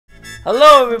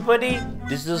Hello everybody,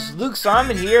 this is Luke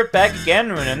Salmen here, back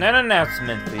again with an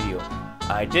announcement video.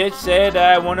 I did say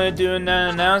that I want to do an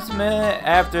announcement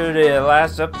after the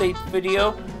last update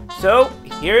video, so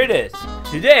here it is.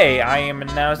 Today I am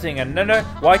announcing another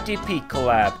YTP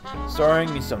collab,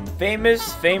 starring some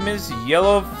famous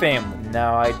yellow family.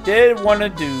 Now I did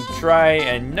want to try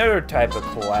another type of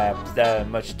collab that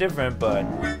much different, but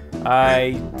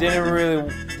I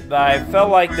felt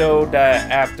like though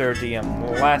that after the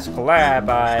last collab,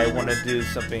 I want to do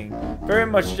something very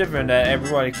much different that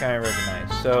everybody kind of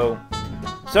recognized.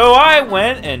 So I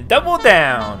went and doubled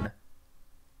down.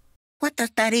 What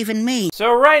does that even mean?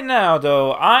 So right now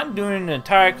though, I'm doing an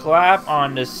entire collab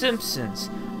on The Simpsons,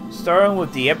 starting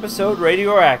with the episode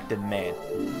Radioactive Man.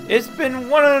 It's been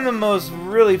one of the most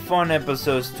really fun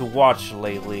episodes to watch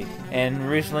lately, and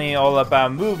recently all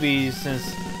about movies,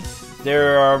 since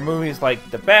there are movies like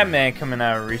The Batman coming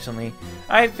out recently.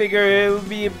 I figure it would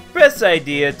be the best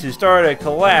idea to start a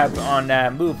collab on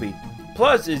that movie.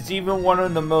 Plus, it's even one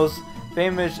of the most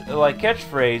famous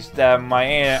catchphrase that my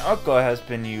aunt and uncle has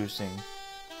been using.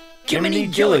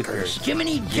 Jimminy Jillckers,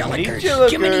 Jimminy Jillckers,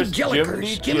 Jimminy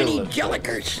Jillckers, Jimminy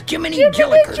Jillckers, Jimminy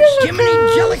Jillckers, Jimminy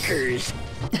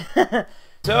Jillckers.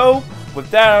 So, with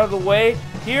that out of the way,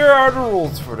 here are the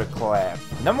rules for the collab.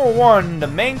 Number 1, the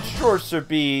main short should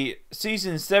be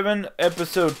Season 7,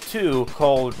 Episode 2,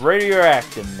 called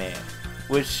Radioactive Man,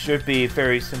 which should be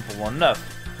very simple enough.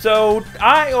 So,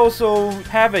 I also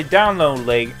have a download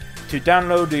link to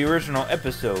download the original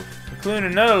episode, including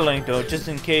another link though, just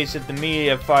in case if the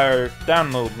MediaFire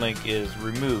download link is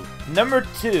removed. Number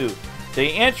 2,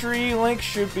 the entry link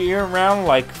should be around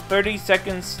like 30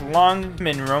 seconds long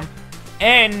minimum,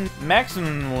 and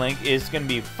maximum link is going to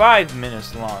be 5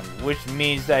 minutes long, which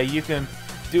means that you can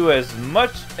do as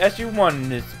much as you want in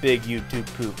this big YouTube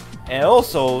poop. And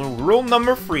also, rule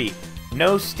number 3,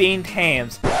 no stained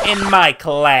hands in my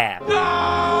collab. No!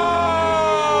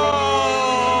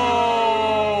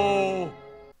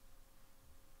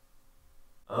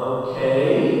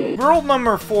 Okay. Rule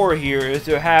number 4 here is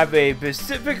to have a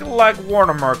specific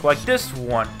watermark like this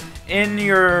one in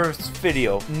your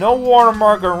video. No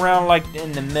watermark around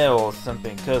in the middle or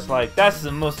something, because that's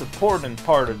the most important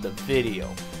part of the video.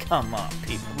 Come on,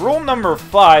 people. Rule number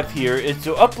 5 here is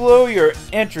to upload your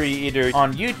entry either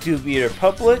on YouTube, either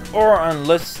public or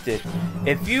unlisted.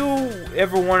 If you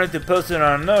ever wanted to post it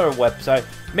on another website,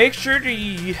 make sure that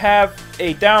you have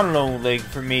a download link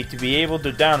for me to be able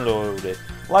to download it.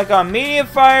 Like on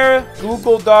MediaFire,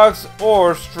 Google Docs,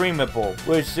 or Streamable,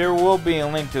 which there will be a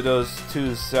link to those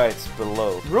 2 sites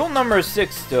below. Rule number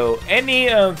 6 though, any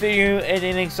video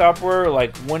editing software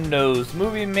like Windows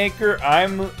Movie Maker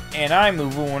and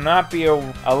iMovie will not be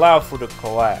allowed for the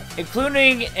collab,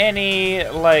 including any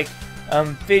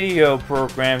video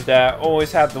programs that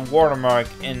always have the watermark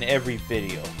in every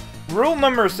video. Rule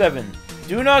number 7.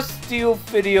 Do not steal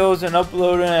videos and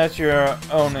upload them as your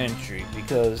own entry,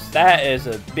 because that is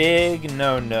a big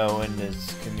no-no in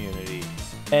this community.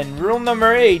 And rule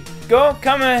number 8,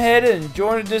 come ahead and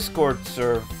join the Discord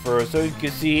server so you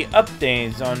can see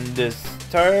updates on this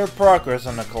entire progress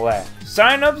on the collab.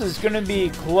 Signups is going to be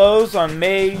closed on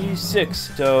May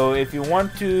 6th, so if you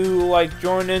want to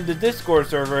join in the Discord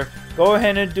server, go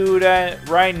ahead and do that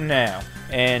right now.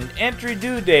 And entry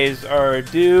due days are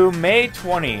due May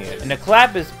 20th, and the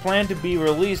collab is planned to be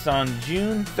released on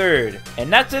June 3rd. And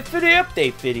that's it for the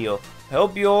update video. I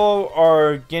hope you all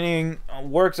are getting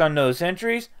works on those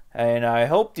entries, and I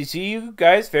hope to see you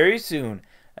guys very soon.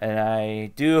 And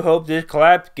I do hope this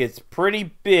collab gets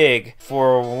pretty big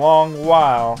for a long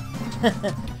while.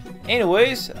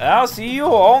 Anyways, I'll see you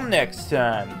all next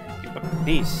time.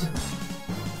 Peace.